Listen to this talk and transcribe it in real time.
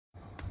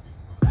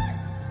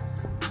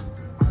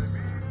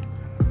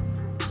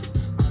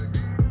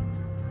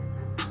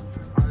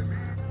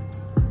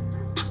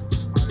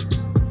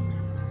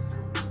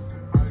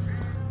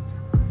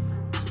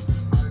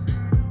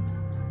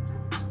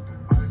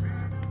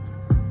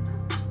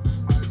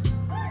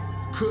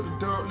Cook the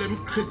dog, let me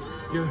cook it,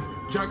 yeah.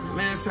 Joggers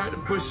land inside the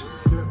bush,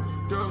 yeah.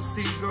 Dog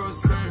see, go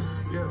serve,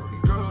 yeah. The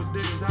gold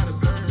diggers I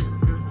deserve,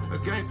 yeah. A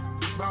gang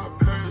about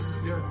purse,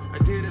 yeah. I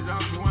did it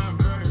all for one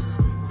verse.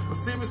 I'm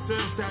sipping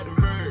syrup inside the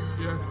verb,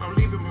 yeah. I'm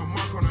leaving my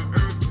mark on the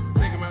earth.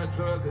 Taking my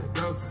drugs at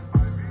doses.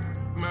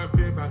 My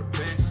bed by the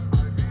back.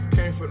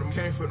 Came for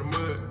the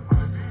mud.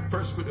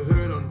 First put the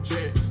hood on the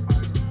jet.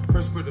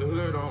 First put the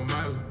hood on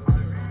Miley.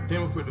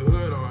 Then we put the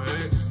hood on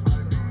X.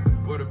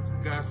 What a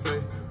guy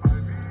say?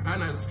 I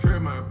know to secure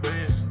my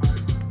bag.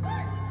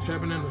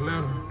 Trapping in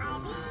Atlanta.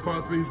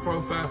 Part 3,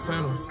 4, 5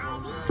 phantoms.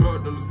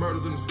 Drug dealers,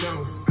 murders, and the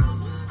scandals.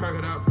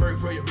 Crocodile perk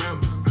for your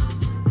mama.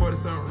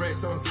 40-something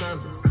racks on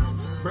sandals.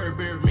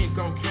 Burberry mink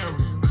on camera.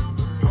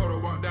 Photo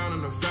walk down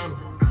in the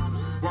fountain.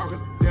 Walking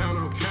down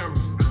on camera.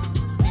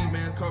 Ski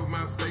man cover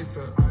my face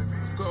up.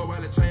 Skull while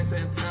the chain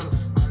Santana.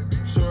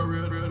 Sure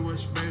real what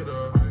you made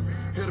of.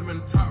 Hit him in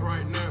the top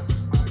right now.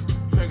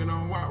 Finger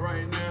on walk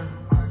right now.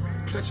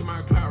 Clutching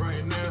my clout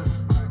right now.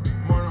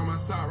 More on my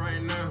sock right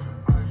now.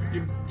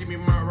 Give me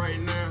my right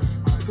now.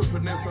 Took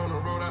finesse on the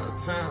road out of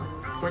town.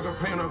 Drank a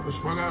paint up and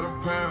swung out a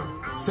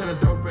pound. Selling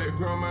dope at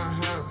grandma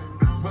house.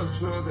 Bust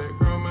drugs at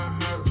grandma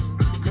house.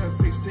 Cut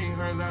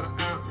 1,600 out an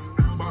ounce.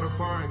 Bought a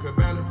foreign, could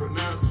barely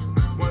pronounce.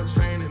 One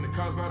chain and the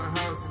cost by the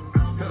house.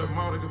 Had a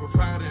model, give a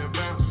fire and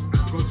bounce.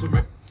 Go to me.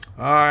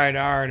 All right.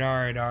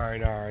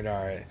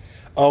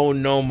 Oh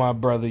no, my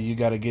brother, you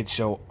gotta get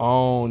your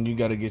own.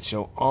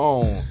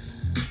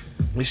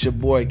 It's your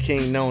boy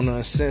Kingknown,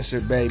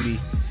 Uncensored, baby.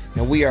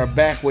 And we are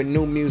back with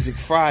New Music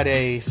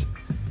Fridays.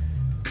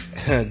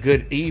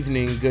 Good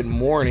evening, good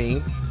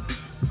morning.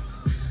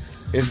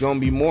 It's gonna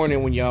be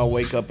morning when y'all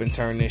wake up and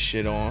turn this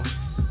shit on.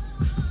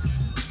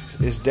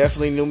 It's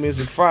definitely New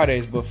Music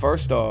Fridays, but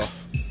first off,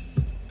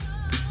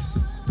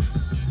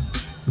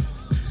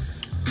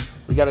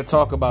 we gotta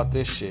talk about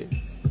this shit.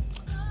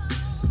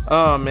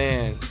 Oh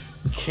man,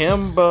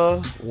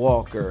 Kemba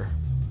Walker.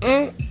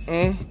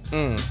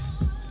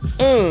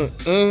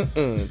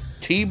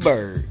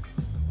 T-Bird.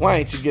 Why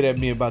ain't you get at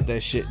me about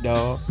that shit,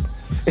 dog?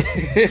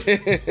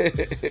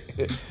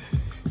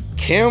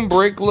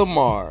 Kendrick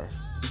Lamar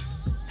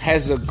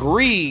has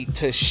agreed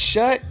to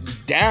shut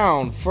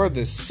down for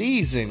the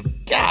season.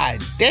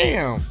 God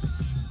damn.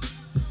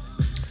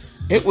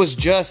 It was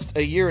just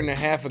a year and a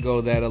half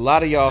ago that a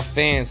lot of y'all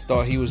fans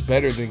thought he was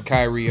better than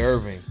Kyrie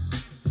Irving.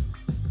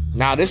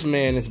 Now this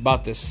man is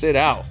about to sit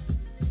out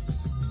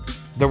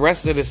the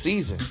rest of the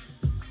season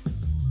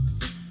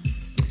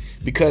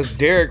because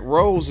Derrick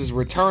Rose is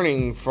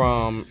returning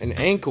from an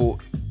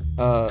ankle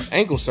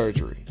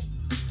surgery.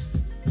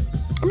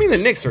 I mean, the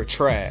Knicks are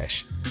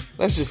trash.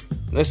 Let's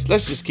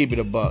just keep it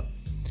a buck.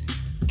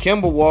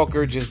 Kemba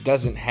Walker just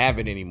doesn't have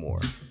it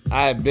anymore.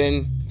 I have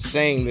been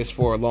saying this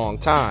for a long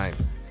time,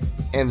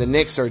 and the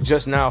Knicks are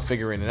just now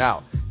figuring it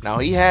out. Now,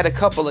 he had a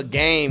couple of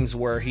games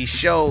where he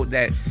showed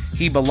that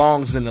he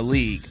belongs in the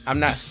league. I'm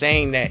not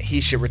saying that he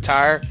should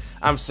retire.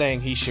 I'm saying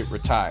he should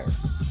retire.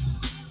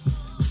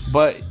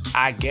 But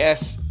I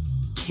guess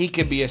he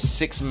could be a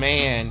sixth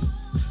man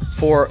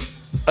for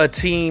a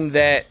team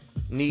that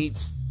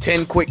needs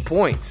 10 quick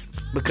points,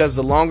 because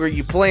the longer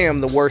you play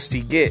him, the worse he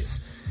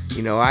gets.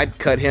 You know, I'd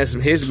cut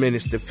his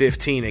minutes to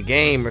 15 a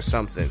game or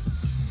something.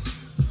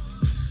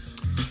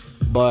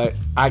 But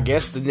I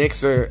guess the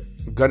Knicks are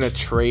going to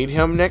trade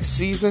him next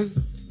season.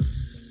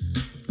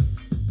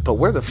 But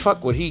where the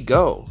fuck would he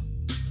go?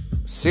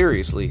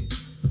 Seriously.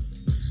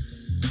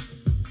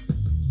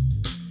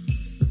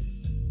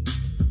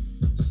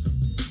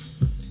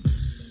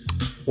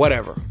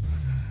 Whatever.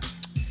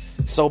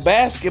 So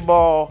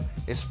basketball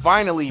is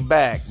finally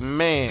back.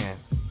 Man,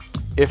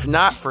 if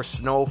not for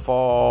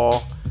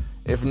Snowfall,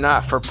 if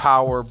not for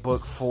Power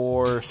Book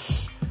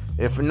Force,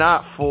 if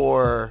not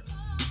for,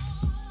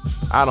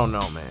 I don't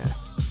know, man.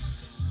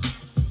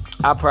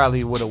 I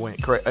probably would have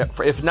went crazy.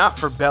 If not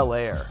for Bel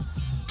Air.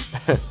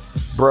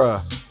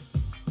 Bruh.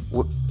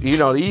 You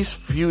know, these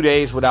few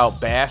days without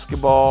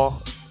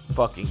basketball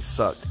fucking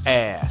sucked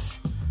ass.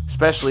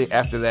 Especially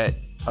after that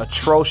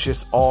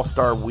atrocious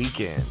All-Star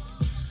weekend.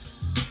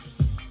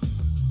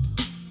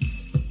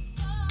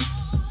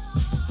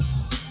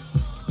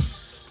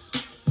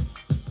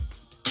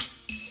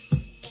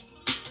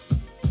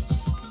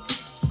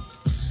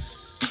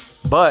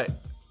 But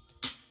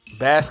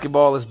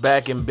basketball is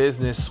back in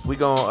business. We're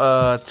going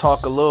to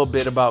talk a little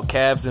bit about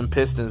Cavs and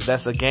Pistons.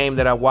 That's a game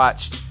that I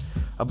watched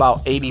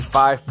about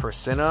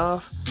 85%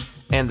 of.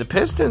 And the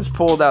Pistons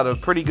pulled out a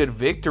pretty good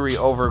victory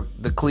over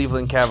the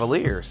Cleveland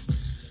Cavaliers.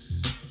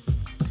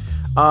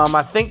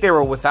 I think they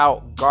were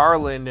without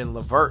Garland and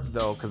LeVert,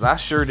 though, because I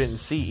sure didn't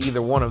see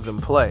either one of them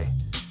play.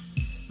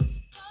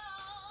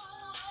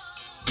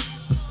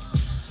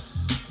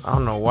 I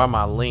don't know why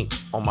my link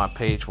on my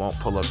page won't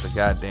pull up the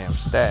goddamn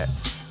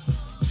stats.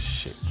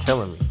 Shit,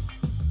 killing me.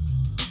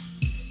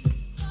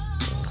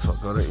 So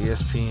go to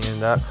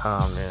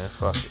ESPN.com, man.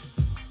 Fuck it.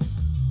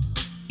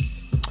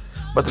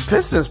 But the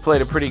Pistons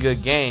played a pretty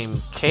good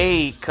game.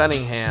 Cade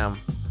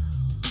Cunningham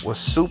was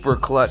super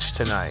clutch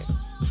tonight.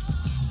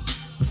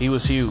 He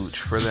was huge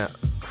for them,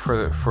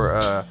 for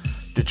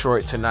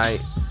Detroit tonight.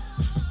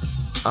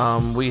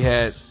 We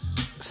had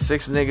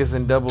 6 niggas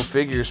in double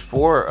figures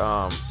for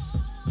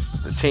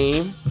the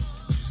team.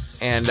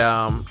 And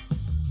yeah,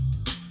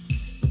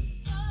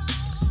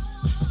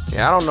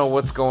 I don't know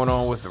what's going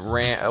on with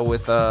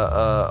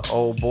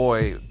old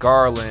boy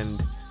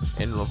Garland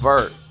and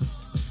LeVert.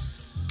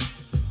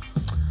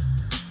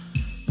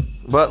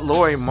 But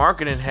Lauri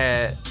Markkanen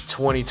had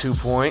 22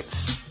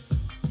 points.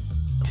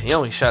 He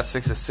only shot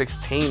 6 of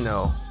 16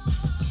 though.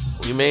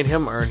 We made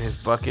him earn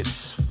his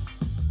buckets.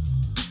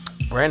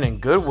 Brandon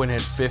Goodwin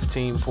had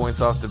 15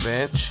 points off the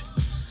bench.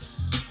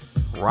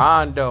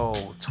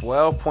 Rondo,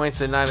 12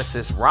 points and 9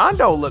 assists.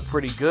 Rondo looked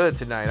pretty good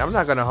tonight. I'm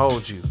not going to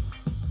hold you.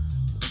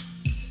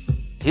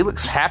 He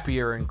looks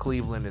happier in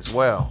Cleveland as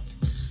well.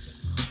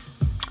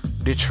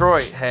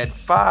 Detroit had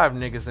 6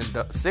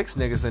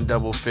 niggas in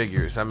double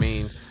figures. I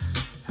mean,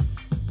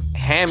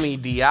 Hammy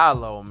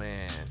Diallo,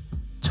 man,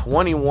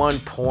 21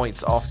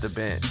 points off the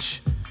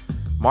bench.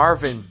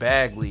 Marvin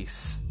Bagley,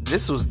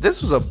 this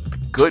was a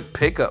good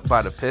pickup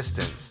by the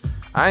Pistons.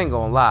 I ain't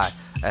gonna lie.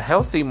 A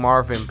healthy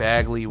Marvin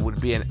Bagley would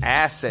be an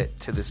asset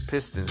to this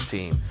Pistons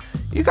team.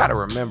 You gotta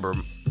remember,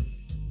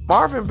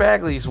 Marvin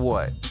Bagley's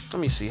what? Let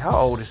me see. How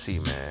old is he,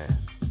 man?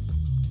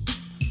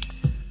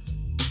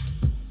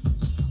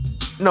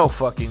 No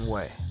fucking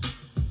way.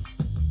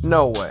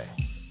 No way.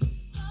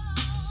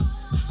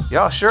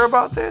 Y'all sure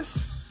about this?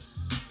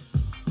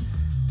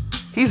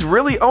 He's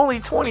really only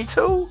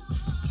 22?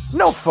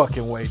 No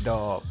fucking way,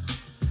 dog.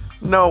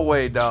 No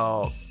way,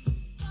 dog.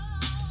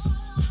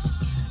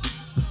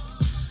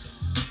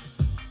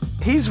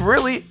 He's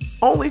really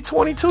only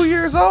 22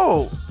 years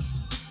old.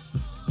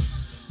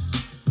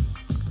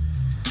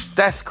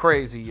 That's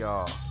crazy,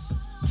 y'all.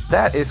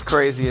 That is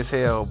crazy as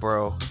hell,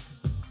 bro.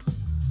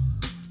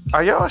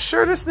 Are y'all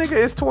sure this nigga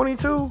is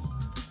 22?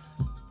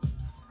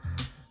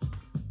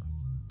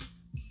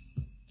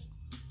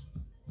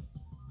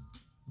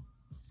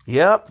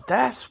 Yep,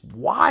 that's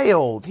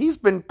wild. He's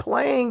been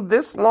playing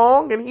this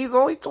long and he's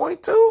only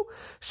 22?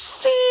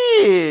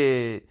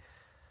 Shit.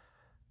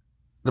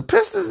 The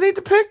Pistons need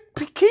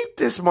to keep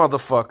this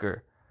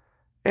motherfucker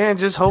and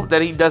just hope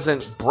that he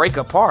doesn't break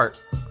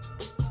apart.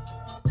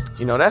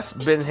 You know, that's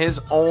been his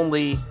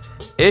only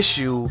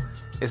issue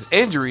is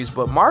injuries,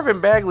 but Marvin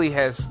Bagley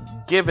has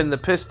given the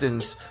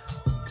Pistons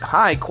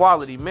high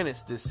quality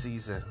minutes this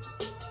season.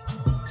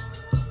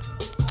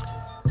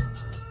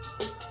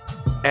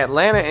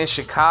 Atlanta and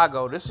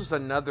Chicago, this was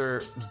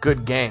another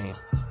good game.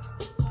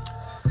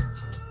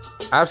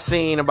 I've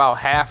seen about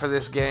half of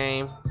this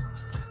game.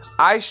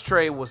 Ice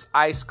Trae was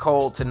ice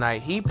cold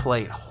tonight. He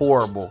played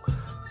horrible.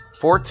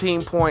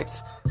 14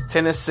 points,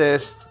 10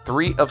 assists,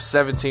 3 of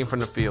 17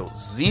 from the field,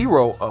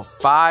 0 of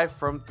 5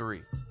 from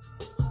 3.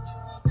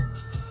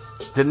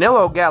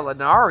 Danilo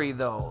Gallinari,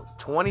 though,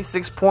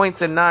 26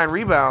 points and 9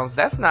 rebounds.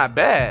 That's not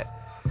bad.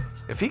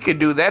 If he could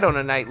do that on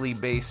a nightly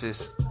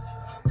basis,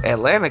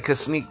 Atlanta could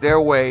sneak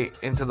their way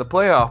into the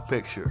playoff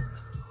picture.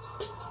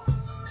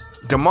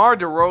 DeMar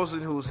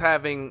DeRozan, who's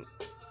having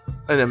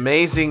an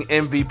amazing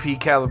MVP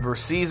caliber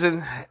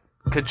season,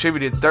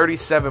 contributed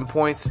 37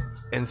 points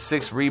and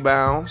 6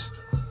 rebounds.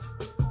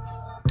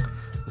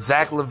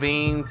 Zach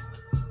LaVine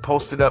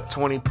posted up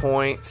 20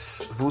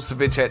 points.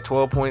 Vucevic had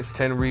 12 points,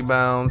 10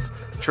 rebounds.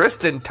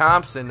 Tristan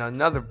Thompson,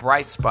 another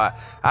bright spot.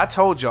 I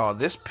told y'all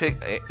this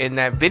pick in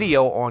that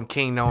video on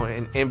Kingknown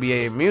and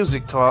NBA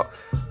Music Talk,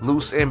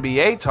 Loose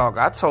NBA Talk.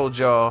 I told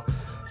y'all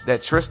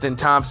that Tristan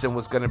Thompson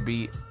was going to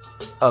be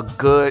a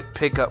good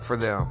pickup for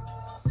them.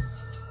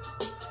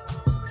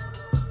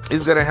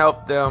 He's going to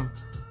help them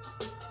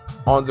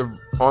on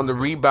the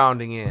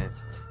rebounding end.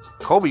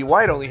 Kobe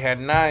White only had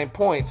 9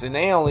 points, and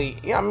they only,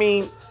 I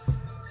mean,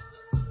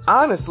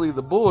 honestly,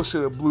 the Bulls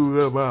should have blew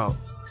them out.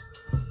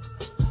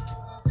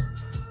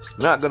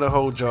 Not going to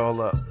hold y'all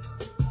up.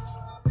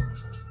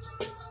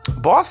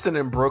 Boston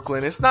and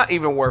Brooklyn, it's not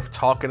even worth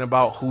talking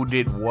about who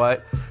did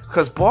what,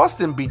 because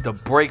Boston beat the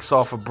brakes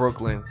off of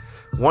Brooklyn,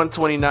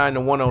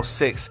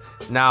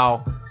 129-106.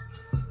 Now,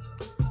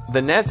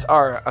 the Nets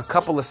are a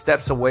couple of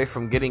steps away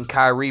from getting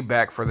Kyrie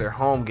back for their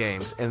home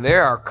games, and they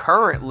are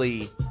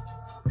currently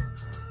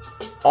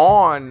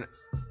on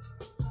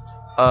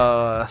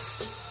a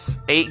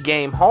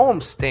 8-game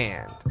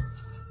homestand.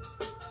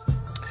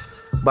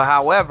 But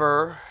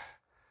however,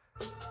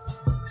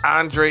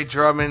 Andre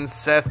Drummond,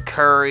 Seth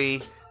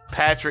Curry,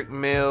 Patrick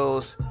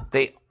Mills,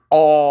 they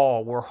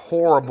all were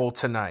horrible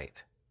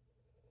tonight.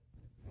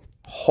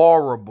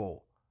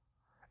 Horrible.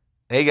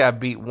 They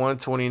got beat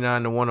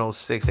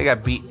 129-106. They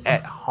got beat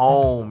at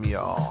home,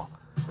 y'all.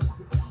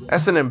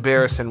 That's an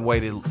embarrassing way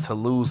to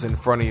lose in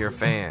front of your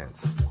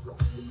fans.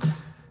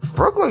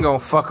 Brooklyn gonna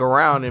fuck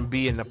around and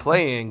be in the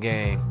play-in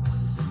game.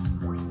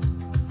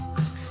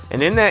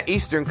 And in that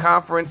Eastern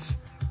Conference,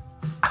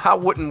 I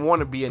wouldn't want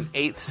to be an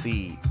 8th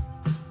seed.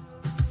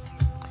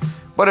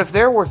 But if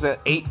there was an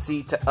 8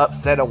 seed to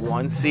upset a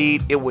 1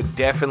 seed, it would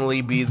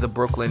definitely be the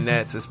Brooklyn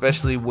Nets,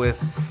 especially with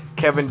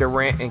Kevin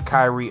Durant and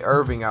Kyrie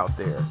Irving out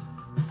there.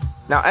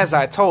 Now, as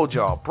I told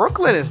y'all,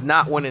 Brooklyn is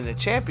not winning the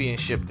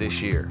championship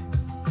this year.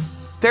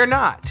 They're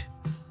not.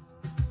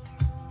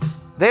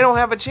 They don't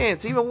have a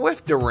chance, even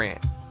with Durant.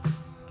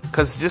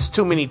 Because just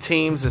too many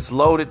teams. It's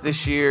loaded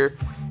this year.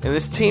 And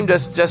this team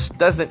just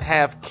doesn't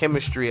have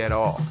chemistry at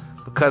all.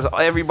 Because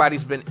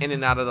everybody's been in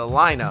and out of the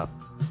lineup.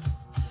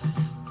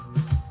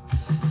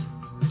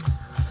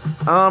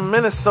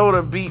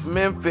 Minnesota beat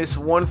Memphis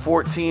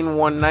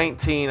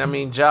 114-119. I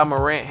mean, Ja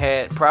Morant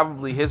had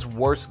probably his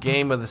worst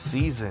game of the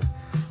season.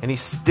 And he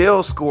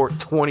still scored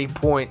 20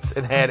 points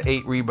and had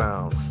 8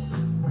 rebounds.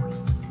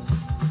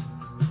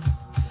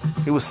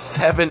 He was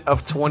 7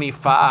 of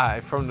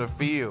 25 from the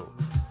field.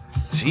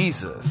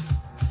 Jesus.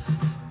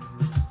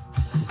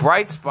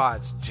 Bright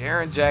spots.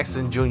 Jaren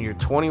Jackson Jr.,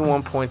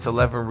 21 points,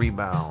 11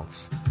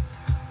 rebounds.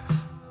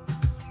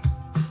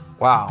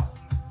 Wow.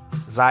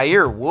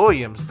 Zaire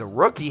Williams, the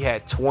rookie,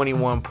 had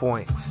 21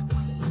 points.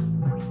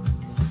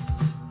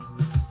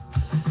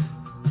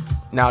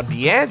 Now,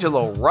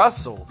 D'Angelo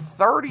Russell,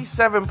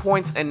 37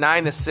 points and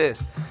 9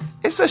 assists.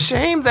 It's a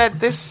shame that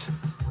this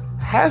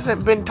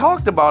hasn't been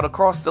talked about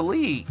across the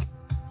league.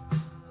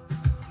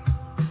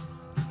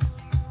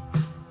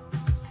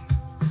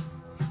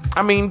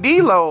 I mean,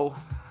 D'Lo,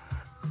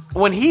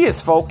 when he is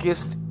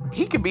focused,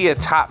 he could be a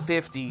top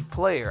 50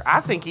 player.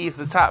 I think he's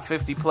the top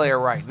 50 player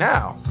right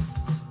now.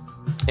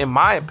 In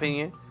my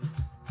opinion,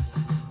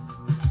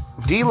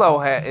 D'Lo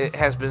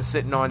has been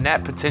sitting on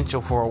that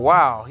potential for a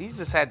while. He's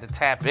just had to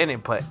tap in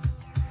and put.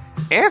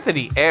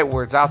 Anthony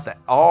Edwards out the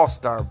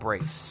All-Star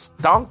break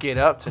stunk it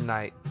up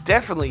tonight.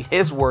 Definitely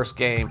his worst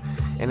game,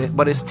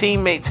 but his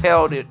teammates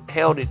held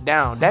it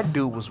down. That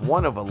dude was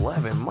 1 of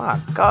 11. My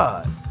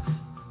God.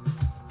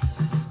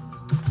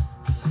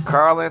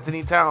 Karl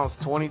Anthony Towns,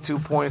 22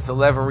 points,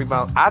 11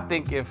 rebounds. I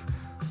think if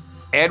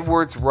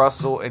Edwards,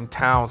 Russell, and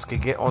Towns can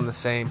get on the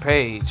same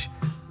page,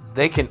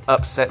 they can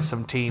upset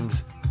some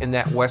teams in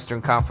that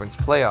Western Conference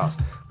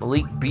playoffs.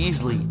 Malik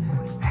Beasley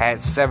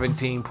had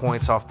 17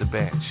 points off the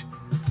bench.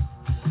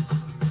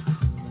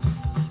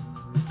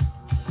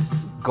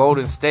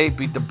 Golden State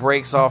beat the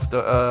brakes off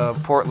the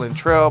Portland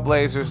Trail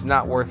Blazers.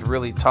 Not worth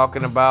really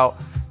talking about.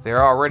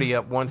 They're already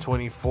up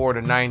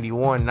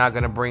 124-91. Not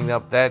going to bring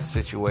up that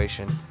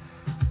situation.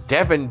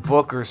 Devin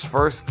Booker's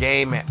first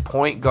game at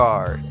point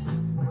guard.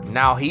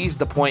 Now he's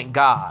the point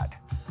god.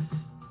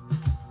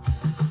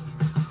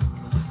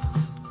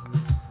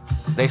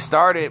 They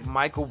started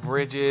Michael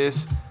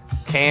Bridges,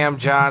 Cam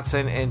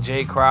Johnson, and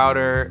Jay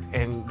Crowder,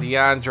 and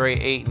DeAndre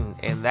Ayton.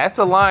 And that's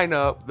a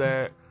lineup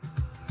that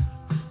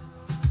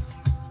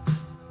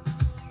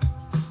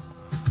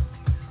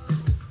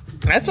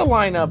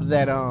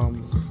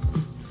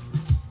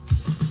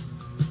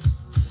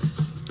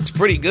it's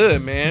pretty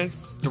good, man.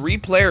 3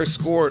 players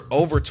scored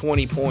over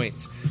 20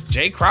 points.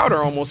 Jay Crowder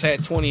almost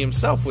had 20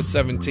 himself with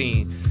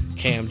 17.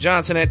 Cam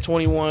Johnson had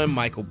 21.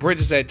 Michael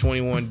Bridges had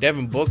 21.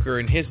 Devin Booker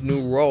in his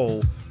new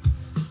role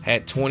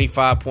had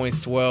 25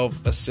 points,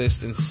 12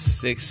 assists, and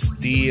 6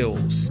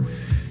 steals.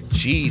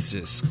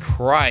 Jesus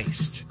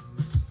Christ.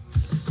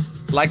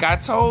 Like I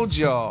told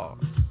y'all,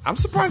 I'm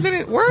surprised they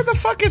didn't. Where the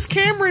fuck is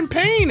Cameron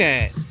Payne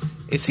at?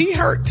 Is he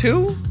hurt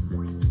too?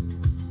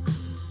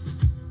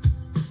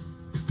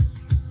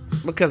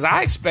 Because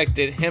I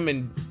expected him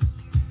and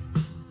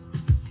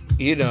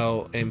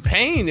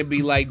Payne to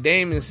be like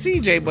Dame and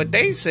CJ, but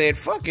they said,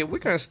 fuck it, we're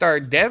going to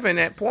start Devin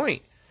at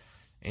point.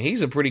 And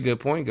he's a pretty good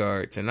point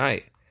guard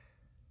tonight.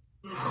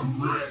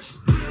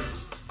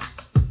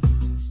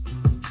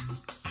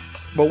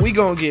 But we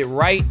going to get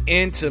right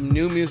into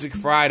New Music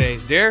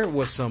Fridays. There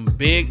was some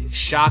big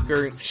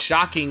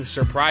shocking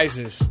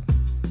surprises.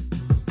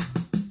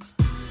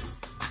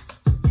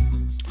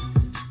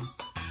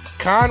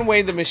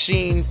 Conway the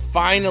Machine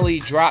finally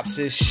drops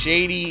his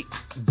shady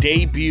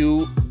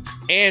debut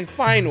and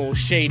final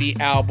shady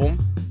album,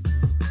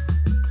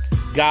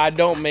 God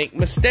Don't Make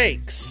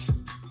Mistakes.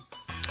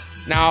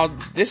 Now,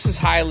 this is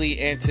highly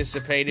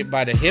anticipated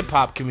by the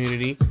hip-hop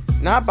community.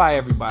 Not by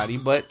everybody,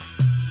 but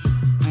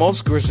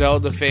most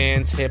Griselda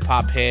fans,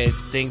 hip-hop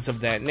heads, things of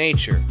that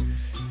nature.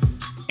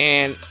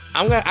 And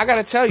I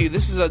gotta tell you,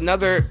 this is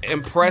another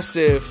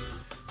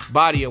impressive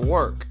body of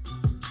work.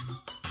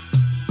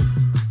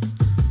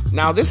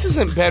 Now, this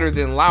isn't better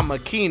than La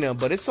Maquina,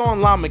 but it's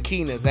on La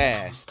Maquina's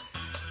ass.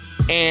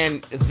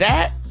 And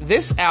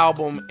this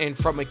album and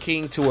From a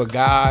King to a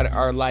God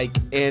are like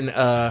in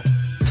a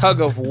tug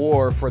of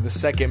war for the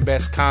second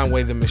best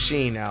Conway the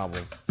Machine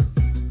album.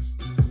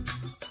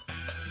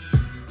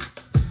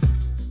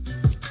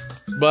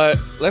 But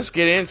let's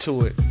get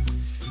into it.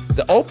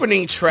 The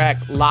opening track,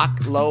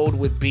 Lock Load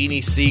with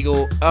Beanie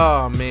Siegel.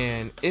 Oh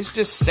man, it's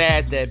just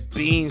sad that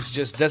Beans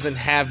just doesn't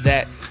have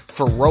that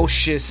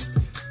ferocious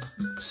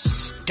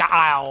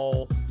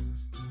style,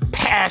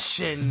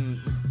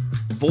 passion,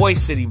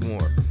 voice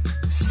anymore.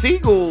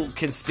 Siegel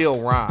can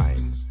still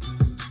rhyme,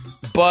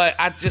 but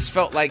I just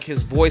felt like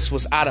his voice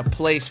was out of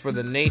place for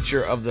the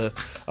nature of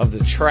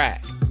the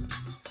track.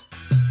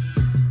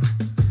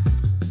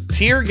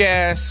 Tear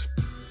Gas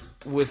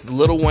with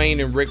Lil Wayne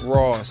and Rick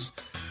Ross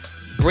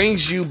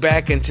brings you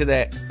back into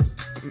that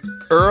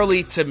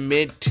early to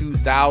mid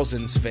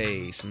 2000s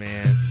phase,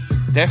 man.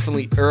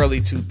 Definitely early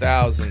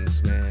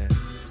 2000s, man.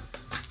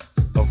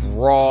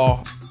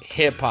 raw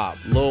hip hop.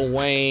 Lil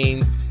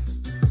Wayne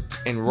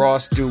and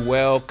Ross do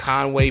well.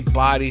 Conway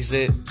bodies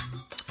it.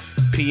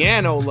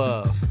 Piano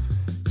Love.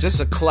 Just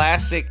a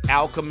classic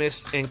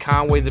Alchemist and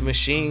Conway the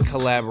Machine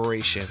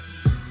collaboration.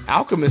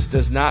 Alchemist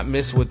does not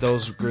miss with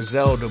those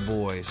Griselda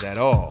boys at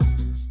all.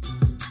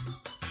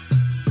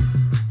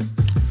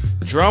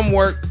 Drum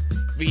work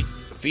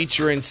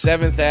featuring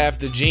 7th Ave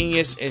The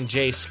Genius and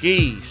Jay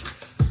Skis.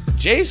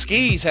 Jay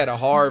Skis had a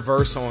hard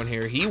verse on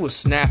here. He was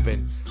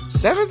snapping.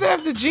 7th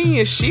Ave The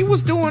Genius, she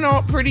was doing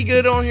all pretty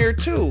good on here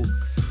too.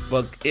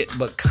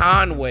 But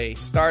Conway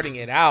starting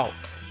it out,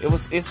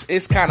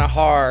 it's kind of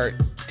hard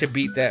to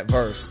beat that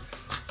verse.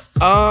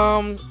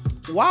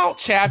 Wild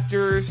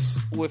Chapters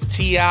with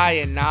T.I.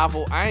 and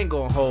Novel. I ain't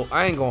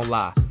gonna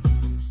lie.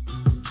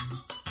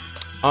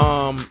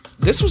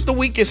 This was the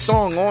weakest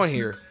song on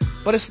here,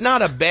 but it's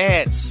not a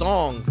bad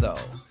song though.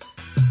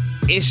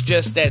 It's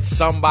just that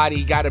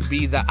somebody got to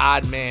be the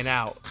odd man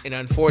out, and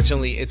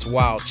unfortunately, it's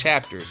Wild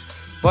Chapters.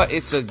 But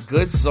it's a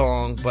good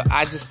song. But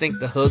I just think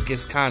the hook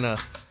is kind of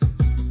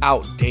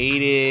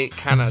outdated,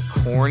 kind of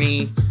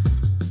corny.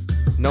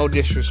 No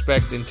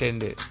disrespect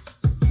intended.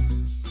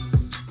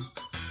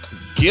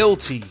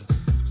 Guilty.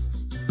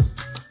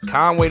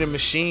 Conway the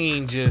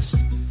Machine just,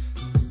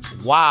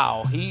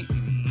 wow, he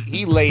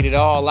laid it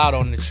all out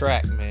on the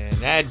track, man.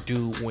 That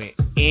dude went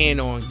in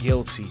on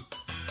Guilty.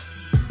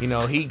 You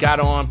know, he got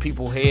on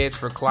people's heads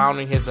for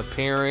clowning his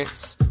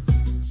appearance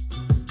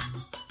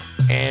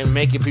and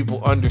making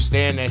people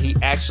understand that he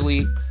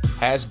actually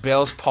has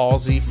Bell's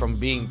palsy from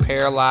being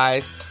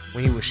paralyzed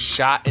when he was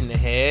shot in the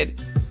head.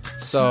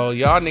 So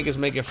y'all niggas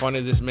making fun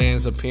of this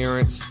man's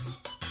appearance.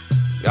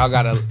 Y'all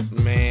gotta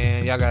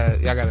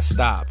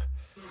stop.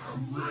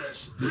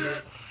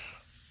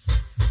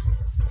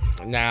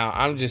 Now,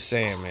 I'm just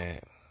saying, man.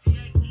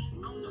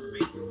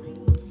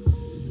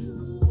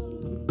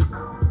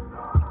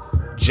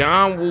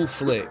 John Woo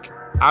Flick.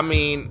 I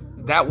mean,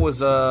 that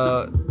was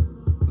I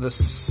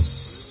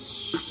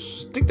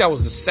think that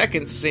was the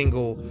second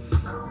single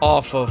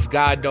off of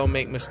God Don't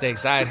Make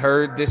Mistakes. I had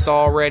heard this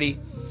already.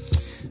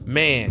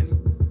 Man,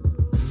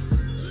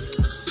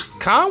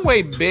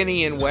 Conway,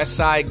 Benny, and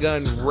Westside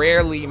Gunn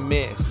rarely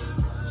miss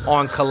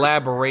on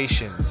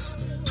collaborations.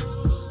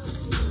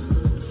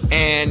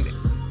 And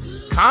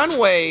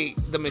Conway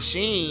the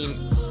Machine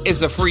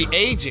is a free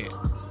agent,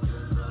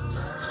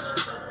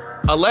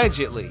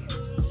 allegedly,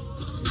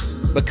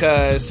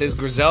 because his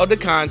Griselda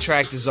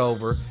contract is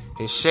over,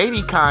 his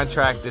Shady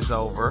contract is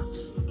over,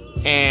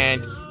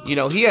 and, you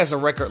know, he has a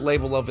record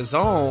label of his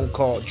own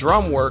called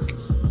Drumwork.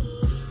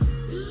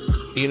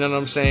 You know what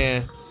I'm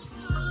saying?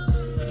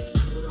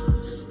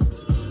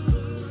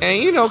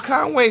 And, you know,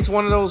 Conway's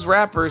one of those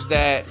rappers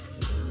that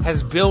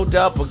has built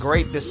up a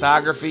great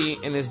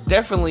discography and is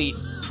definitely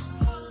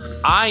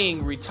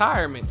eyeing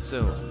retirement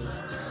soon.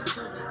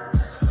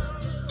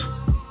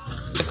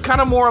 It's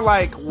kind of more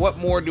like, what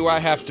more do I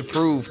have to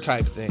prove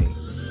type thing.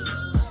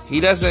 He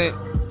doesn't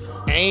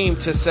aim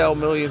to sell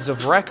millions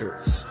of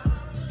records.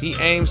 He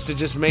aims to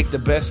just make the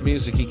best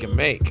music he can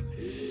make.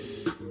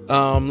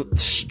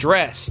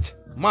 Stressed.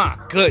 My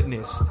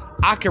goodness.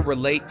 I can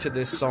relate to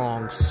this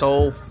song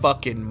so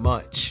fucking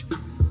much.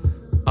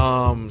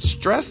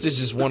 Stressed is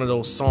just one of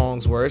those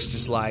songs where it's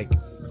just like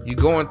you're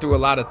going through a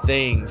lot of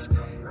things,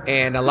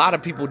 and a lot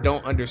of people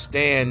don't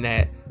understand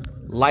that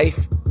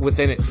life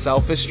within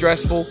itself is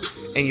stressful,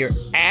 and you're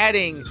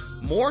adding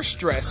more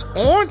stress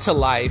onto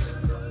life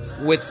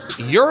with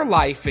your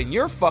life and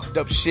your fucked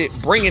up shit,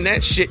 bringing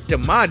that shit to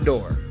my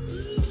door.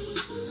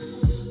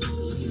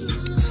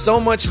 So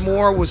Much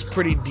More was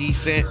pretty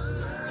decent.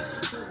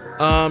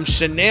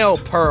 Chanel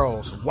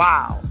Pearls.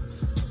 Wow.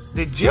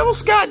 Did Jill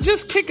Scott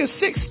just kick a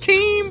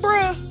 16,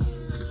 bruh?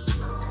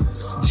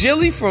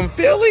 Jilly from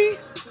Philly?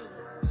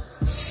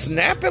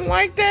 Snapping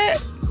like that?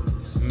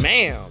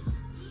 Ma'am.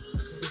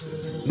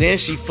 Then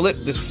she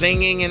flipped the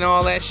singing and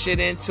all that shit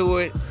into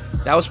it.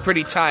 That was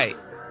pretty tight.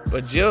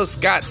 But Jill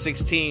Scott's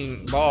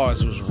 16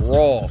 bars was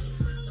raw.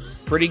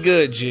 Pretty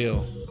good,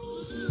 Jill.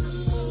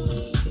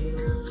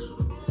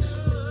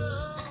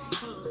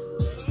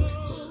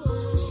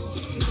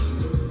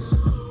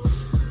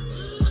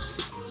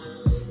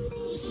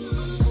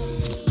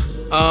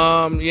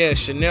 Yeah,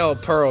 Chanel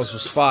Pearls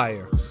was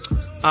fire.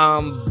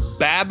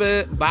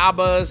 Babas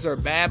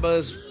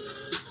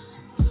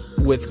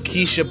with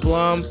Keisha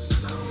Plum.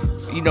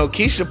 You know,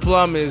 Keisha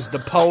Plum is the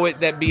poet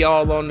that be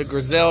all on the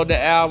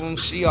Griselda album.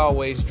 She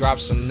always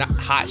drops some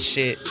hot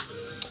shit.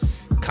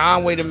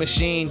 Conway the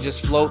Machine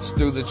just floats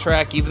through the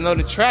track, even though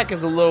the track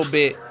is a little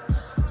bit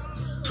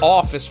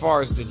off as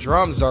far as the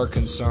drums are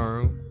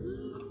concerned.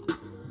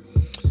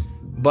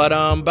 But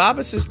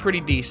Babas is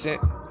pretty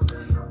decent.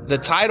 The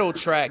title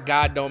track,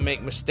 God Don't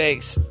Make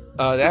Mistakes,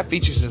 that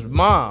features his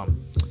mom.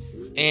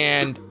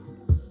 And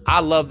I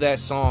love that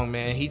song,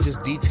 man. He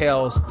just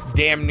details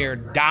damn near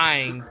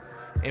dying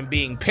and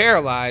being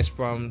paralyzed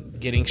from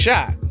getting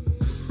shot.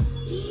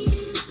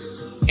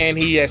 And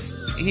he is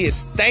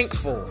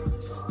thankful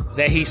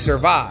that he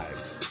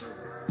survived.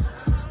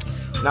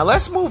 Now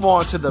let's move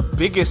on to the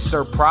biggest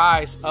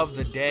surprise of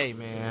the day,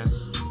 man.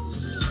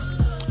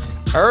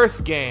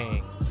 Earth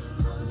Gang.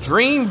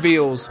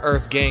 Dreamville's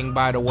Earth Gang,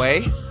 by the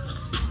way.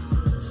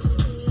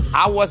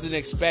 I wasn't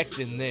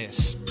expecting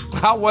this.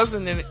 I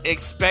wasn't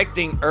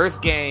expecting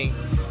Earth Gang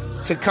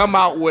to come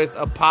out with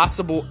a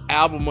possible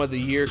album of the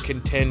year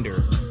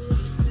contender.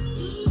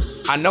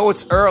 I know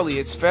it's early,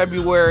 it's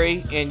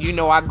February, and you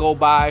know I go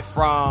by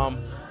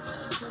from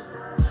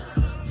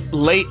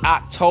late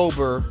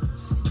October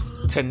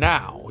to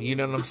now, you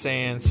know what I'm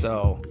saying?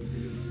 So,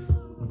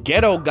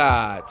 Ghetto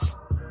Gods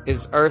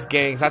is Earth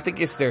Gang's, I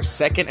think it's their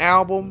second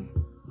album,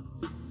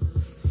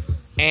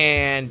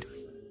 and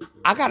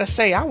I gotta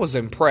say, I was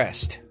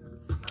impressed.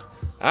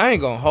 I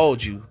ain't gonna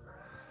hold you.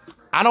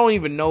 I don't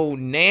even know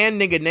nan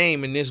nigga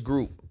name in this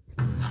group,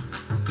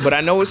 but I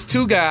know it's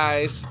two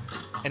guys,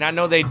 and I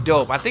know they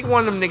dope. I think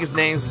one of them niggas'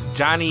 names is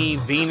Johnny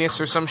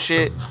Venus or some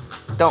shit.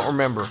 Don't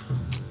remember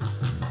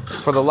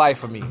for the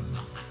life of me.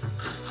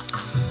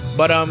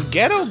 But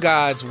Ghetto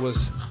Gods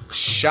was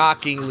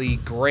shockingly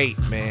great,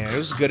 man. It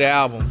was a good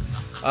album.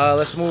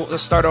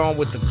 Let's start on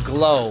with The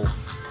Glow.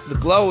 The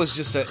Glow is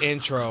just an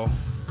intro.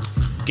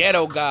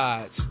 Ghetto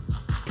Gods,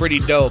 pretty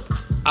dope.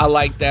 I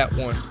like that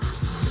one.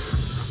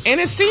 And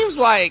it seems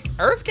like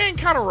Earth Gang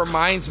kind of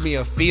reminds me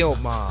of Field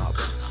Mob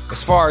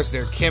as far as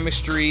their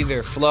chemistry,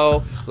 their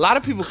flow. A lot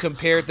of people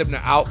compared them to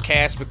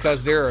Outkast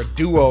because they're a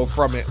duo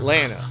from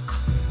Atlanta.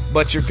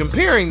 But you're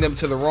comparing them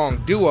to the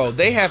wrong duo.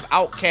 They have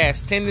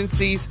Outkast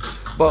tendencies,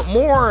 but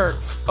more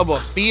of a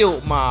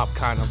Field Mob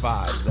kind of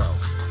vibe, though.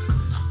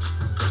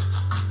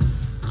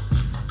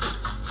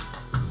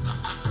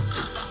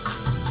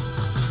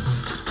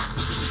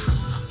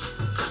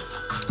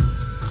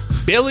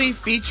 Billy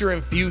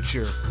featuring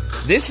Future.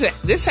 This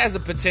has a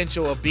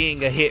potential of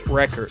being a hit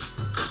record.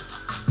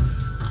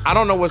 I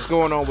don't know what's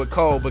going on with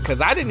Cole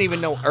because I didn't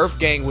even know Earth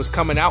Gang was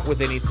coming out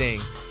with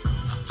anything.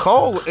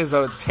 Cole is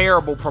a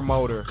terrible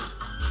promoter.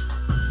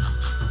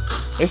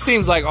 It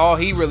seems like all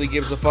he really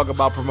gives a fuck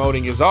about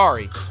promoting is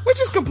Ari,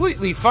 which is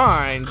completely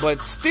fine,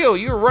 but still,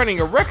 you're running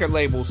a record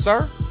label,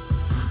 sir.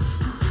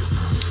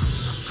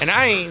 And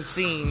I ain't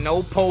seen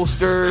no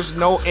posters,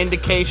 no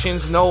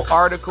indications, no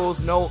articles,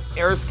 no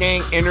Earth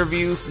Gang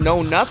interviews,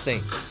 no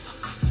nothing.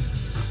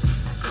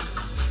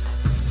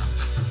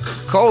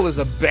 Cole is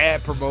a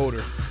bad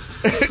promoter.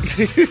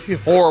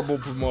 Horrible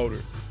promoter.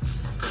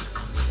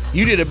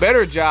 You did a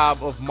better job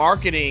of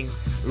marketing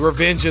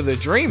Revenge of the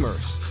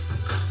Dreamers.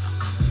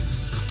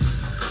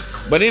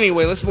 But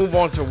anyway, let's move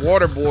on to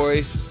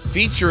Waterboys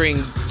featuring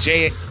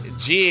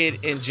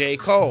Jid and J.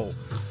 Cole.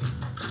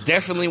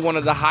 Definitely one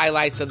of the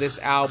highlights of this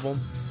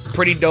album.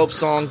 Pretty dope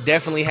song.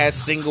 Definitely has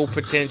single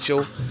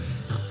potential.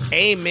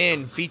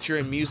 Amen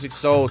featuring Music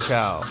Soul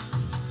Child.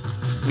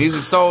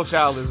 Music Soul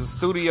Child is a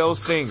studio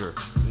singer.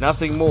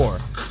 Nothing more.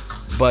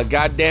 But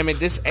goddammit,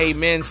 this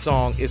Amen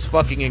song is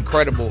fucking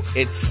incredible.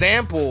 It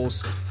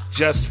samples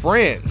Just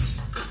Friends.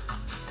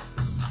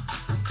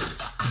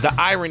 The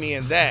irony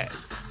in that.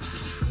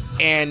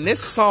 And this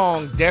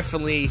song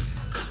definitely,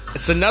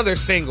 it's another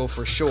single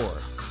for sure.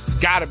 It's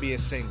gotta be a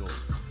single.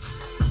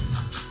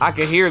 I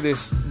could hear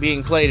this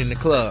being played in the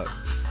club.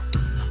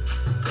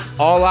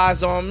 All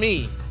Eyes on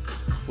Me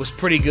was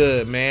pretty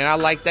good, man. I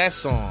like that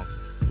song.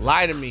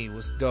 Lie to Me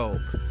was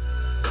dope.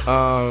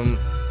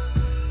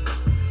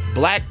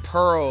 Black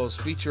Pearls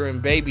featuring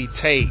Baby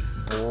Tate.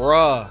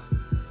 Bruh.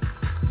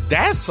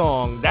 That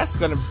song,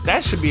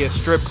 that should be a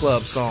strip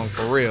club song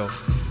for real.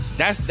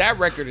 That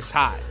record is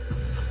hot.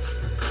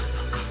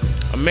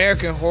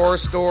 American Horror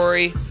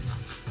Story.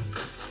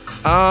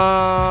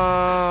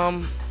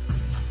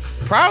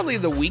 Probably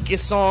the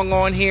weakest song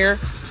on here,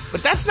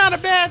 but that's not a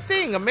bad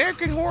thing.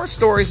 American Horror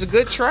Story is a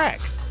good track.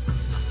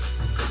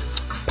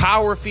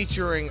 Power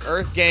featuring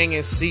Earth Gang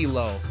and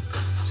CeeLo.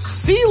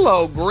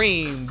 CeeLo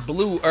Green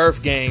blew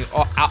Earth Gang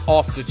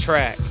off the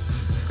track.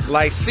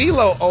 Like,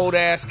 CeeLo old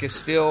ass can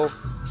still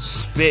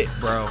spit,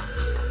 bro.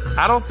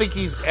 I don't think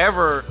he's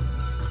ever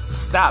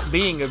stopped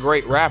being a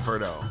great rapper,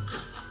 though.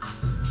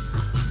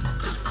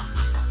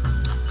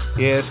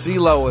 Yeah,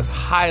 CeeLo is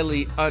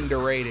highly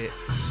underrated.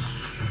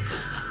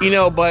 You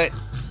know, but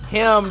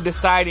him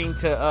deciding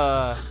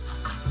to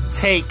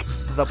take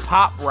the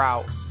pop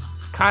route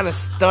kind of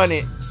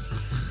stunted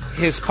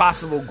his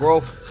possible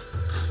growth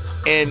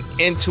and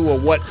into a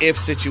what-if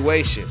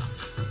situation.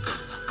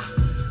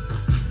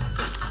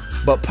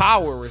 But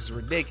Power is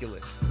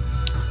ridiculous.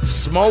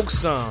 Smoke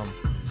Some,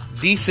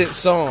 decent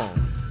song.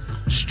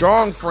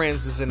 Strong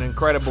Friends is an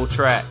incredible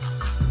track.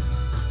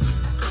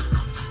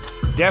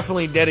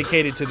 Definitely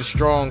dedicated to the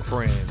Strong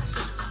Friends.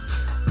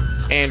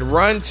 And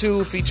Run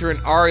 2 featuring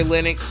Ari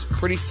Lennox,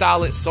 pretty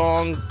solid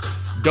song.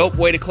 Dope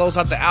way to close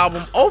out the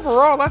album.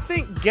 Overall, I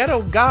think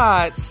Ghetto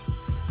Gods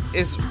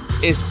is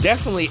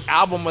definitely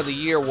album of the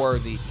year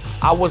worthy.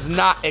 I was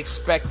not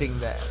expecting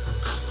that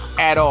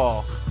at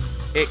all.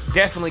 It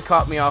definitely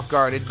caught me off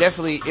guard.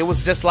 It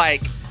was just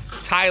like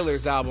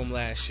Tyler's album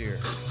last year.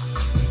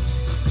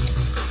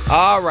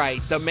 All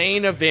right, the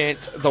main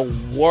event,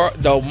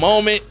 the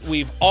moment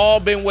we've all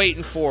been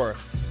waiting for.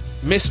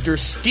 Mr.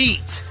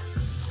 Skeet.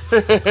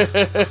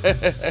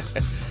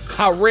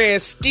 I ran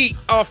Skeet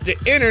off the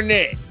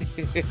internet.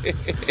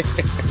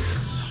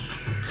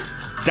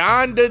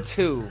 Donda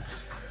 2.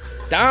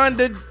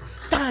 Donda.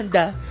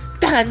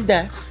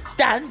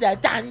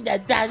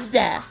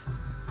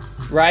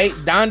 Right?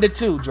 Donda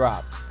 2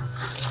 dropped.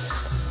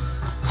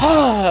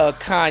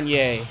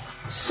 Kanye.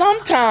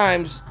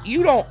 Sometimes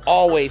you don't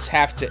always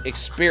have to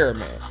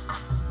experiment.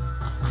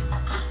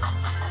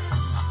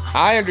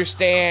 I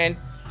understand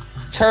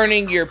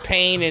turning your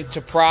pain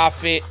into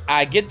profit.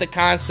 I get the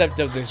concept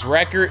of this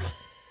record,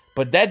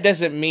 but that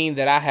doesn't mean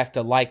that I have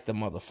to like the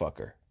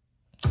motherfucker.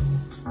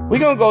 We're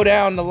gonna go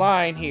down the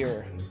line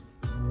here.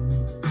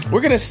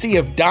 We're gonna see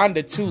if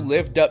Donda 2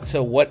 lived up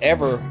to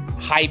whatever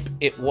hype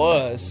it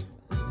was.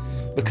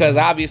 Because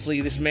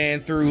obviously this man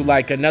threw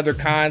like another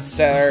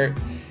concert.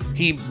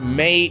 He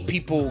made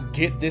people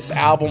get this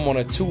album on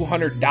a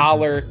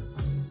 $200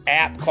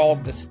 app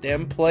called the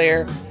Stem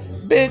Player.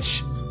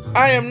 Bitch,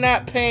 I am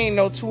not paying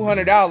no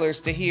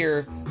 $200 to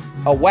hear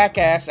a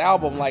whack-ass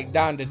album like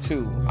Donda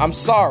 2. I'm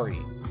sorry.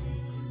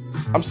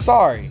 I'm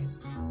sorry.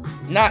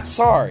 Not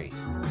sorry.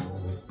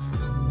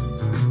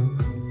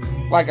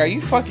 Like, are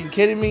you fucking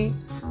kidding me?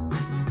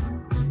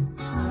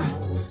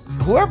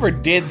 Whoever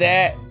did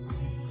that,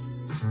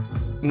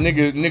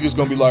 niggas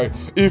gonna be like,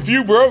 if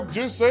you broke,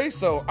 just say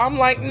so. I'm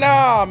like,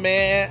 nah,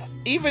 man.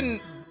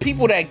 Even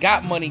people that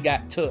got money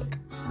got took.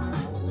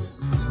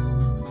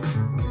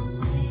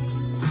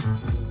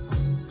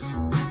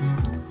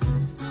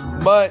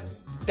 But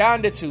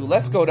Donda 2,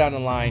 let's go down the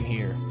line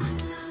here.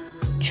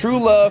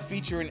 True Love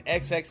featuring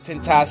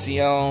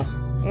XXXTentacion.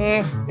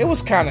 It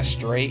was kind of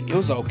straight. It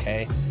was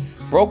okay.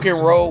 Broken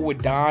Road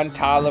with Don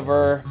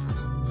Toliver.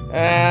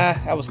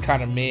 That was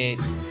kind of mid.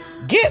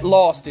 Get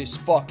Lost is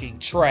fucking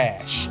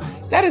trash.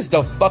 That is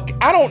the fuck.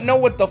 I don't know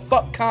what the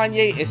fuck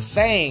Kanye is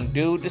saying,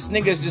 dude. This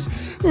nigga is just.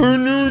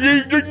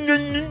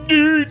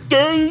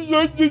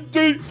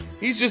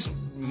 He's just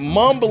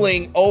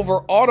mumbling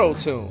over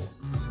auto-tune.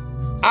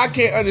 I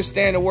can't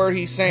understand the word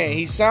he's saying.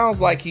 He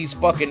sounds like he's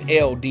fucking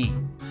LD.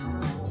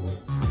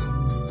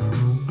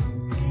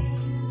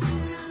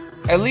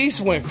 At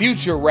least when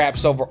Future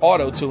raps over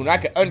auto-tune, I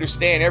can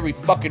understand every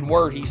fucking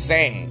word he's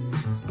saying.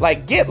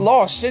 Like, Get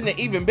Lost shouldn't have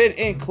even been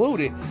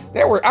included.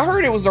 I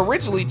heard it was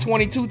originally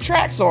 22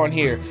 tracks on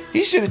here.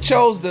 He should have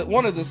chose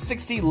one of the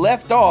 60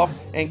 left off,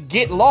 and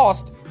Get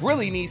Lost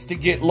really needs to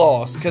get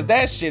lost, because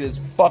that shit is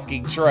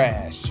fucking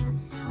trash.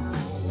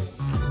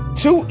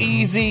 Too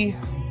Easy.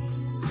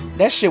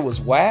 That shit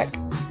was whack.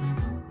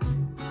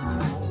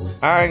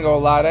 I ain't gonna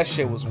lie, that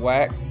shit was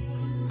whack.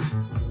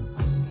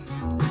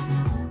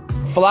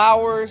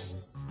 Flowers,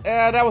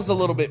 that was a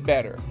little bit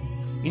better.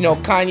 You know,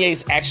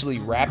 Kanye's actually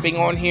rapping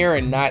on here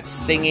and not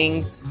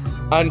singing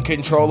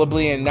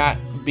uncontrollably and not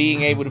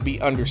being able to be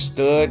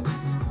understood.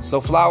 So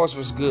Flowers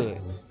was good.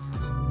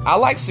 I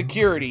like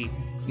Security.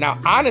 Now,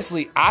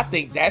 honestly, I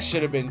think that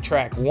should have been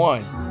track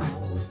 1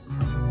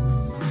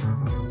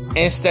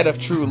 instead of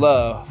True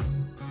Love.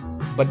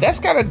 But that's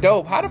kind of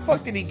dope. How the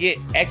fuck did he get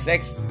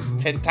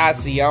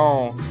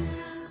XXXTentacion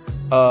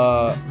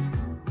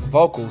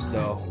vocals,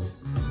 though?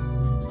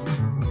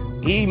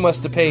 He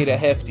must have paid a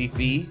hefty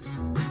fee.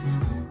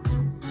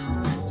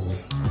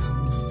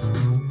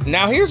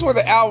 Now, here's where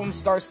the album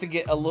starts to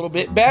get a little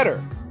bit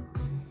better.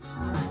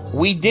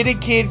 We Did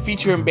It Kid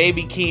featuring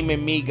Baby Keem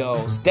and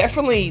Migos.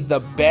 Definitely the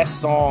best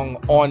song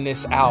on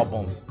this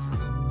album.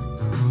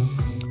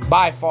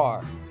 By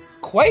far.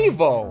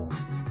 Quavo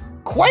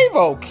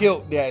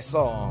killed that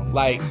song.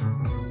 Like,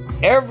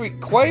 every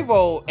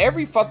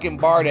fucking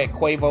bar that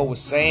Quavo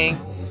was saying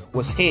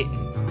was hitting.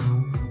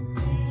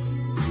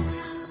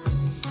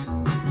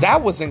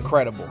 That was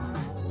incredible.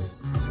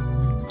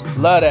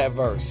 Love that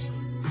verse.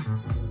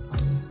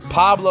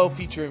 Pablo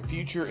featuring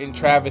Future and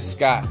Travis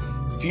Scott.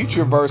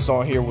 Future verse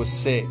on here was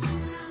sick.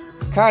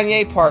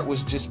 Kanye part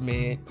was just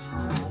mid.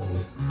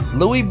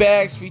 Louis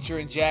Bags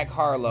featuring Jack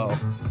Harlow.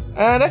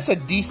 That's a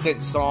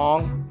decent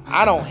song.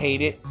 I don't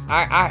hate it.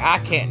 I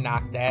can't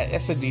knock that.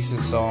 That's a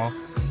decent song.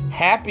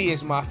 Happy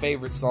is my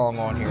favorite song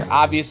on here.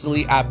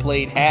 Obviously, I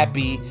played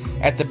Happy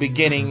at the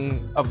beginning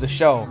of the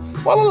show.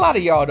 Well, a lot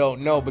of y'all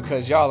don't know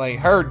because y'all ain't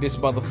heard this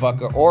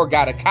motherfucker or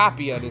got a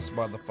copy of this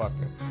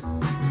motherfucker.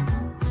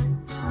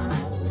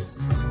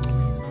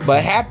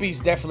 But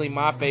Happy's definitely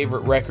my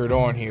favorite record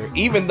on here.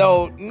 Even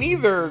though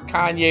neither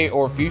Kanye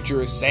or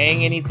Future is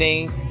saying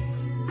anything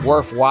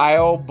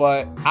worthwhile,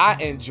 but I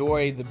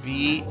enjoy the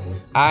beat.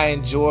 I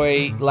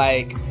enjoy,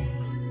 like,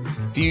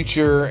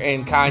 Future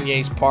and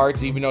Kanye's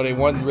parts, even though they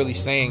wasn't really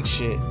saying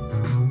shit.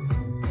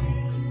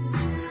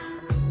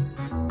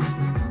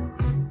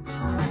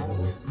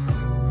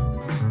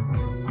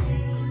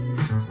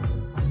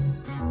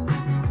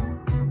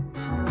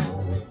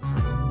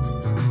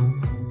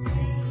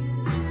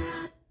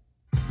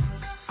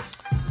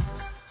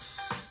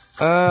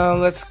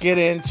 Let's get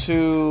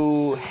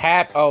into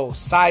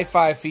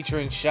Sci-Fi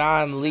featuring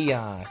Sean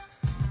Leon.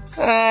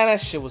 That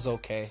shit was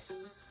okay.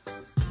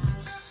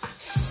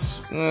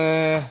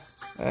 Not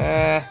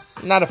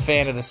a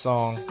fan of the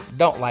song.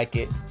 Don't like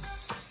it.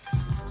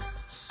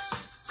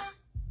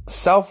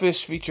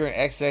 Selfish featuring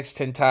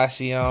XX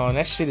Tentacion.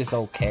 That shit is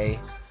okay.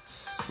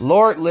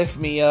 Lord Lift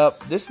Me Up.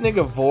 This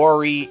nigga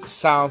Vori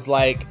sounds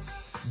like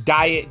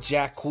Diet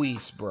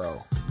Jacquees,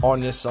 bro, on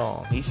this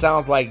song. He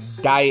sounds like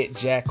Diet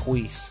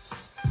Jacquees.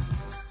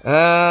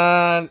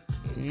 I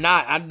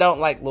don't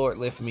like Lord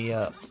Lift Me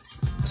Up.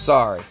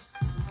 Sorry.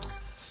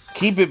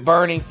 Keep It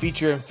Burning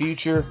featuring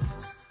Future.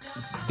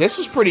 This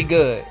was pretty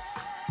good.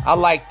 I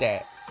like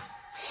that.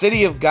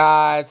 City of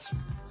Gods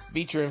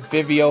featuring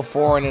Fivio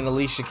Foreign and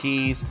Alicia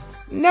Keys.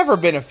 Never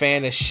been a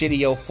fan of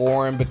Shitty-O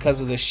Foreign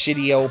because of the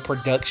Shitty-O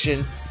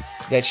production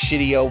that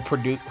Shitty-O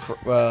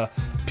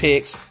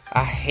picks.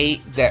 I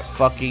hate that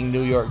fucking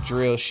New York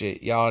drill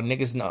shit. Y'all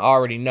niggas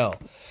already know.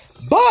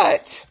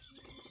 But,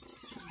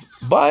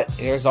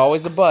 there's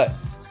always a but.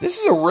 This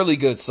is a really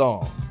good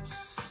song.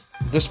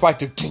 Despite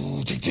the...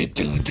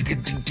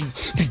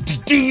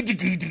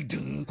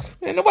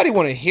 Man, nobody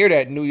want to hear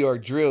that New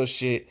York drill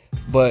shit,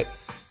 but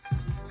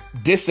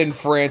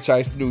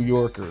disenfranchised New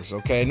Yorkers,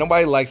 okay?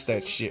 Nobody likes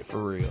that shit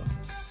for real.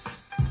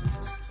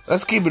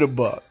 Let's keep it a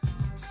buck.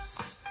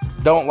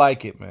 Don't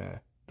like it, man.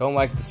 Don't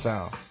like the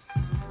sound.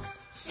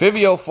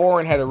 Fivio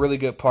Foreign had a really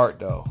good part,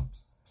 though.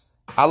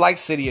 I like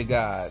City of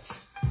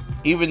Gods.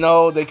 Even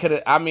though they could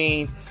have... I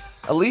mean,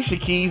 Alicia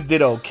Keys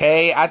did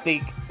okay. I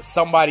think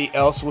somebody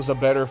else was a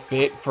better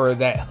fit for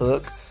that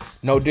hook.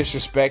 No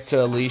disrespect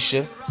to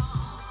Alicia.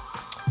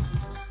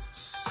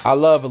 I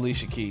love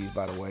Alicia Keys,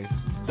 by the way.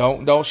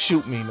 Don't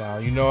shoot me now.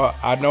 You know,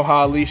 I know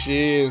how Alicia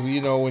is,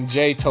 you know, when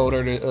Jay told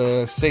her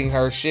to sing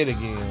her shit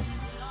again.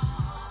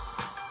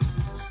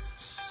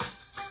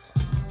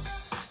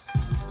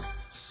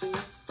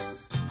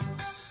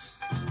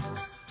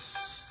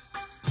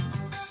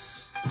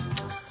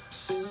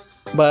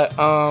 But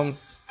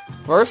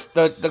first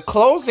the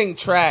closing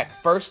track,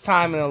 First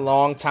Time in a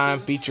Long Time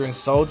featuring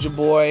Soulja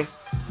Boy.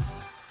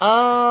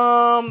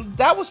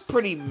 That was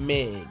pretty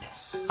mid.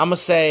 I'ma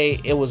say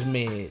it was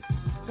mid.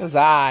 It was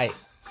alright.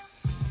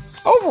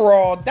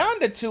 Overall,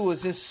 Donda 2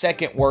 is his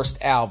second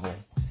worst album.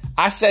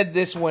 I said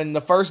this when the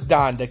first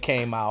Donda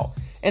came out,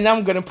 and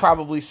I'm gonna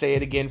probably say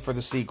it again for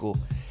the sequel.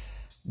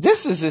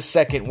 This is his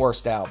second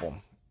worst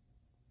album.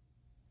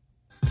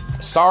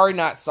 Sorry,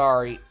 not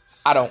sorry.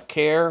 I don't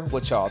care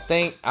what y'all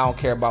think. I don't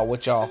care about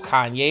what y'all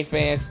Kanye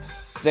fans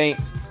think.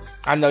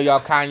 I know y'all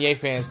Kanye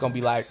fans gonna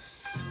be like,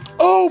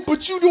 oh,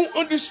 but you don't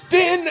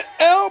understand the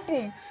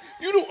album.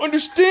 You don't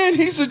understand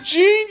he's a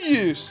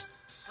genius.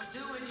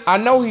 I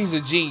know he's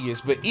a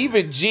genius, but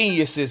even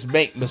geniuses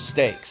make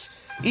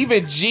mistakes.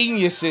 Even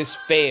geniuses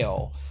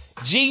fail.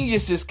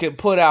 Geniuses can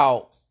put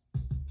out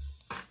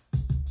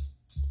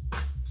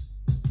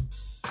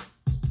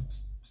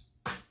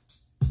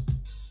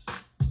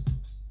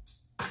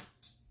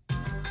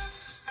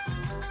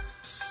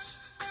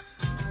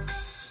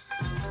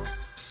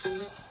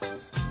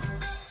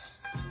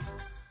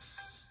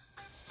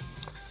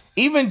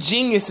even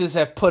geniuses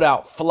have put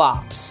out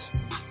flops.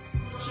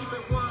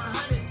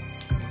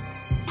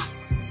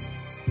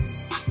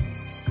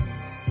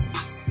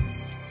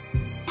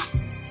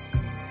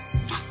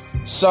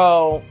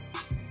 So,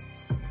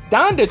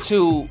 Donda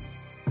 2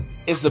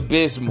 is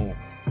abysmal.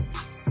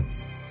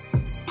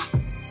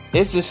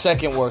 It's his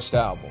second worst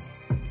album.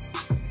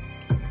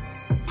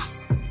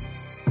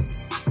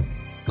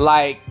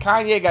 Like,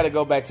 Kanye got to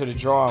go back to the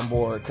drawing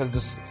board,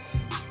 because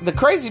the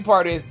crazy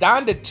part is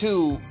Donda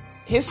 2,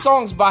 his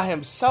songs by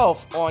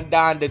himself on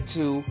Donda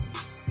 2,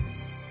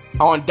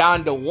 on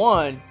Donda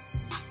 1,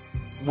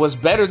 was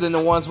better than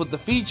the ones with the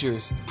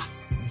features.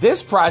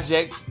 This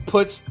project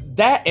puts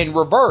that in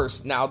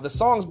reverse. Now, the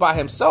songs by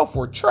himself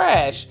were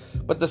trash,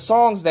 but the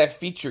songs that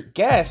featured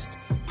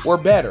guests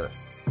were better.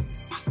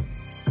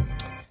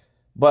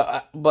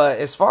 But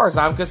as far as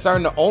I'm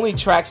concerned, the only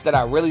tracks that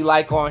I really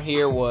like on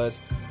here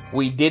was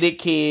We Did It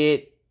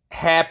Kid,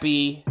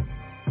 Happy,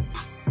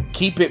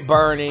 Keep It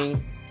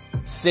Burning,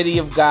 City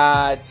of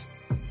Gods,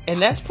 and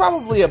that's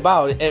probably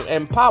about it.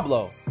 And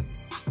Pablo.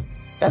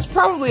 That's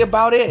probably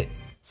about it.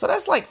 So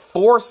that's like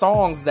 4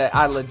 songs that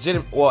I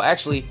well,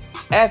 actually,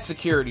 add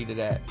Security to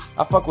that.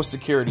 I fuck with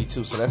Security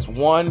too. So that's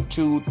 1,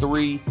 2,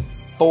 3,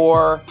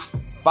 4,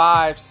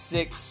 5,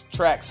 6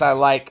 tracks I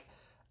like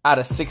out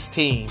of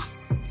 16.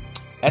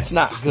 That's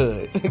not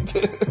good.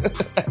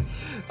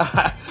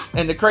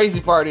 And the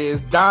crazy part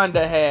is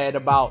Donda had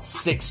about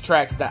 6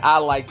 tracks that I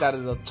liked out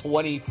of the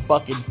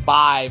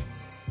 25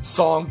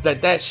 songs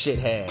that shit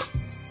had.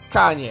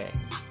 Kanye,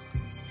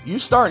 you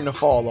starting to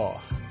fall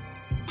off.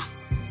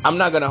 I'm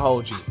not gonna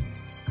hold you.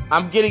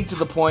 I'm getting to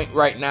the point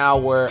right now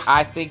where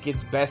I think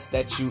it's best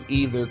that you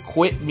either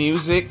quit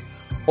music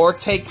or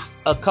take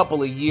a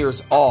couple of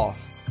years off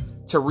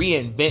to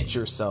reinvent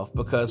yourself,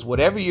 because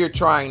whatever you're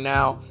trying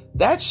now,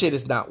 that shit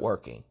is not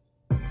working.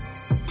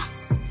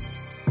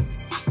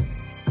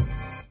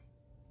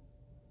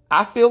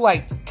 I feel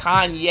like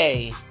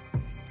Kanye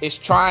is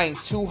trying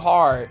too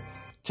hard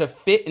to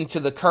fit into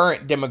the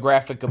current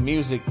demographic of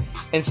music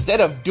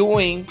instead of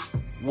doing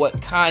what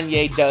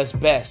Kanye does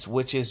best,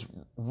 which is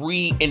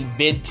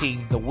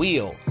reinventing the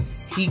wheel.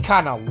 He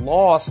kind of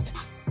lost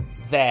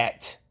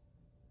that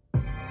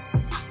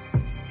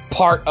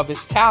part of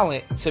his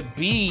talent to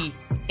be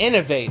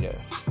innovative.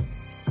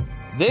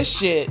 This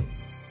shit,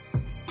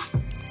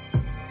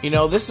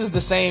 this is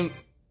the same,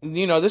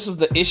 this was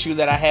the issue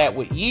that I had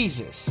with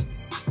Yeezus.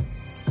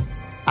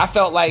 I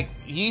felt like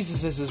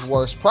Yeezus is his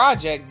worst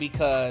project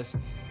because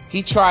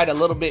he tried a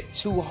little bit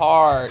too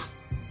hard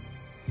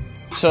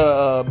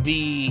to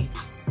be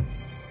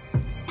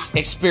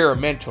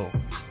experimental.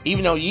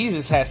 Even though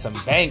Yeezus has some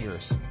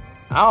bangers.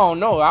 I don't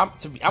know. I'm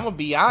going to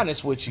be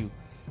honest with you.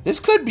 This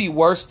could be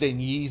worse than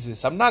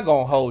Yeezus. I'm not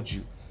going to hold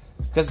you.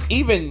 Because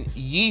even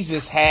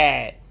Yeezus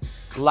had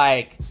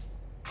like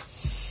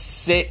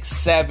 6,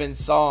 7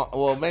 songs.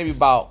 Well, maybe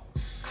about...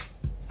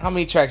 How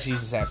many tracks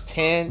Yeezus have?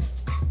 10?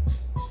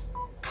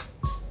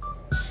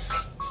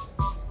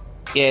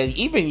 Yeah,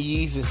 even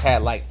Yeezus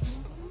had like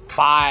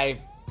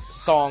 5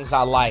 songs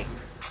I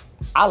liked.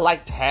 I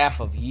liked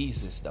half of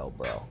Yeezus though,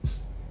 bro.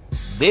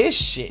 This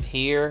shit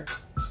here,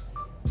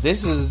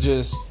 this is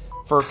just,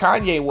 for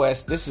Kanye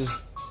West, this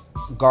is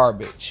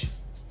garbage.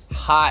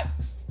 Hot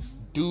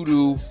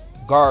doo-doo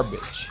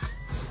garbage.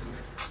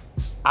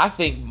 I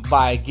think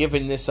by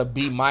giving this a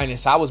B-,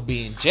 I was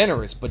being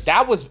generous, but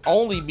that was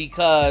only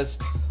because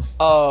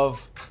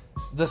of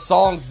the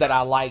songs that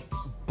I liked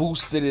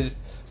boosted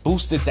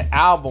the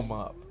album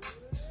up.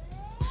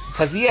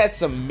 Cause he had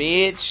some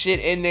mid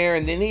shit in there,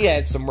 and then he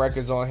had some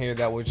records on here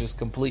that were just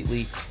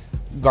completely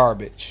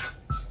garbage.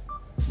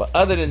 But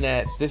other than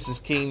that, this is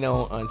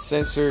Kingknown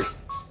Uncensored.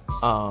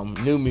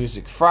 New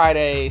Music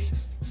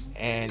Fridays,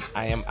 and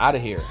I am out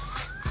of here.